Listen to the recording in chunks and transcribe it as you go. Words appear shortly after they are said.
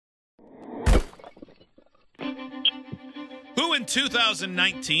Who in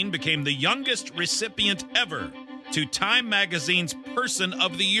 2019 became the youngest recipient ever to Time Magazine's Person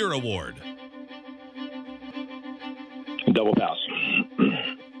of the Year award? Double pass.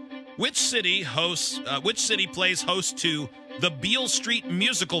 Which city plays host to the Beale Street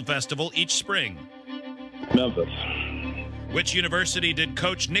Musical Festival each spring? Memphis. Which university did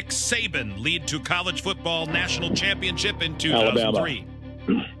Coach Nick Saban lead to college football national championship in 2003?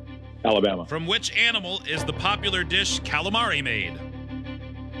 Alabama. From which animal is the popular dish calamari made?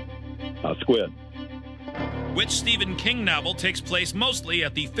 Squid. Which Stephen King novel takes place mostly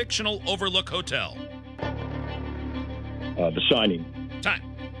at the fictional Overlook Hotel? The Shining. Time.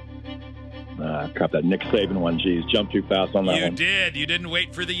 Crap, that Nick Saban one. Geez, jumped too fast on that one. You did. You didn't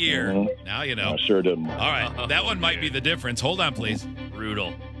wait for the year. Mm-hmm. Now you know. I sure didn't. All right. That one might be the difference. Hold on, please.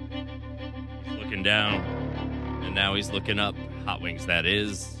 Brutal. He's looking down, and now he's looking up. Hot Wings, that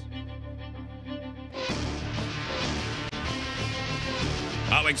is.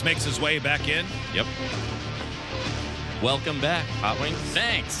 Hot Wings makes his way back in. Yep. Welcome back, Hot Wings.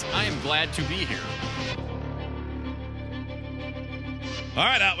 Thanks. I am glad to be here. All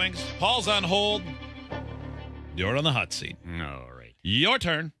right, Hot Wings. Paul's on hold. You're on the hot seat. All right. Your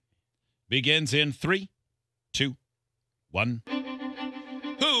turn begins in 3, 2, 1.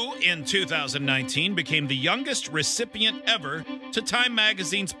 Who in 2019 became the youngest recipient ever to Time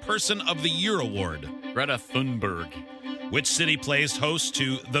Magazine's Person of the Year award? Greta Thunberg. Which city plays host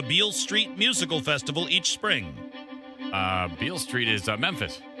to the Beale Street Musical Festival each spring? Beale Street is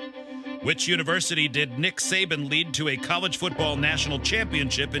Memphis. Which university did Nick Saban lead to a college football national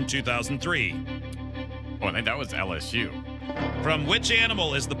championship in 2003? Oh, I think that was LSU. From which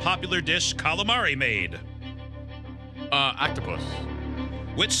animal is the popular dish calamari made? Octopus.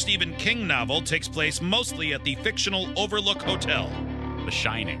 Which Stephen King novel takes place mostly at the fictional Overlook Hotel? The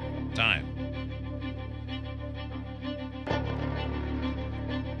Shining. Time.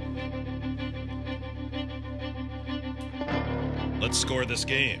 Let's score this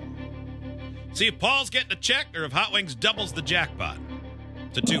game. See if Paul's getting a check or if Hot Wings doubles the jackpot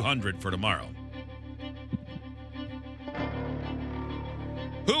to 200 for tomorrow.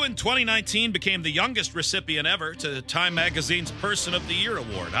 Who in 2019 became the youngest recipient ever to Time Magazine's Person of the Year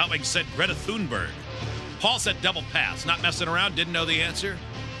award? Hot Wings said Greta Thunberg. Paul said double pass. Not messing around, didn't know the answer.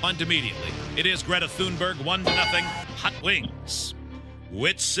 Punt immediately. It is Greta Thunberg, 1-0. Hot Wings.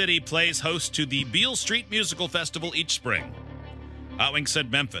 Which city plays host to the Beale Street Musical Festival each spring? Hot Wings said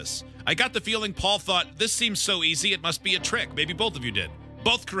Memphis. I got the feeling Paul thought, this seems so easy, it must be a trick. Maybe both of you did.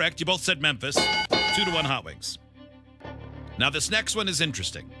 Both correct. You both said Memphis. 2-1 Hot Wings. Now, this next one is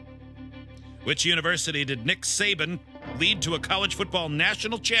interesting. Which university did Nick Saban lead to a college football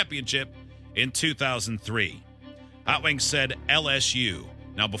national championship in 2003? Hot Wings said LSU.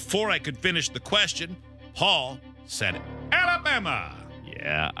 Now, before I could finish the question, Paul said Alabama.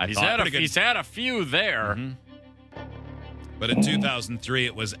 Yeah, he's had a few there. Mm-hmm. But in 2003,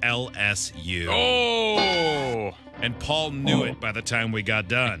 it was LSU. Oh! And Paul knew it by the time we got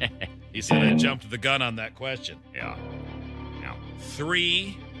done. He said I jumped the gun on that question. Yeah.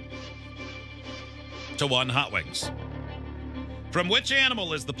 3-1 Hot Wings. From which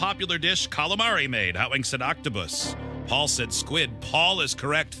animal is the popular dish calamari made? Hot Wings said octopus. Paul said squid. Paul is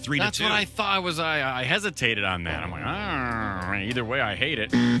correct, 3-2. That's what I thought. I hesitated on that. I'm like, either way, I hate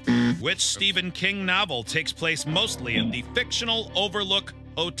it. Which Stephen King novel takes place mostly at the fictional Overlook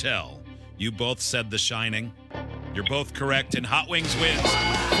Hotel? You both said The Shining. You're both correct, and Hot Wings wins 4-3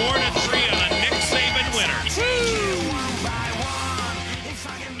 on a Nick Saban winner.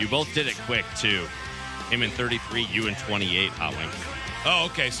 You both did it quick, too. Him in 33, you in 28, Hot Wings. Oh,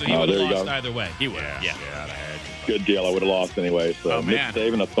 okay, so he would have lost either way. He would have, yeah. Good deal. I would have lost anyway. So Nick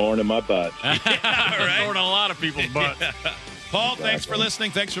Saban, a thorn in my butt. Yeah, right? Thorn in a lot of people's butt. Yeah. Paul, thanks for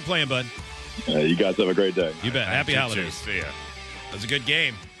listening. Thanks for playing, bud. You guys have a great day. You bet. Happy holidays. See ya. That was a good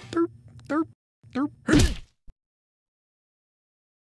game.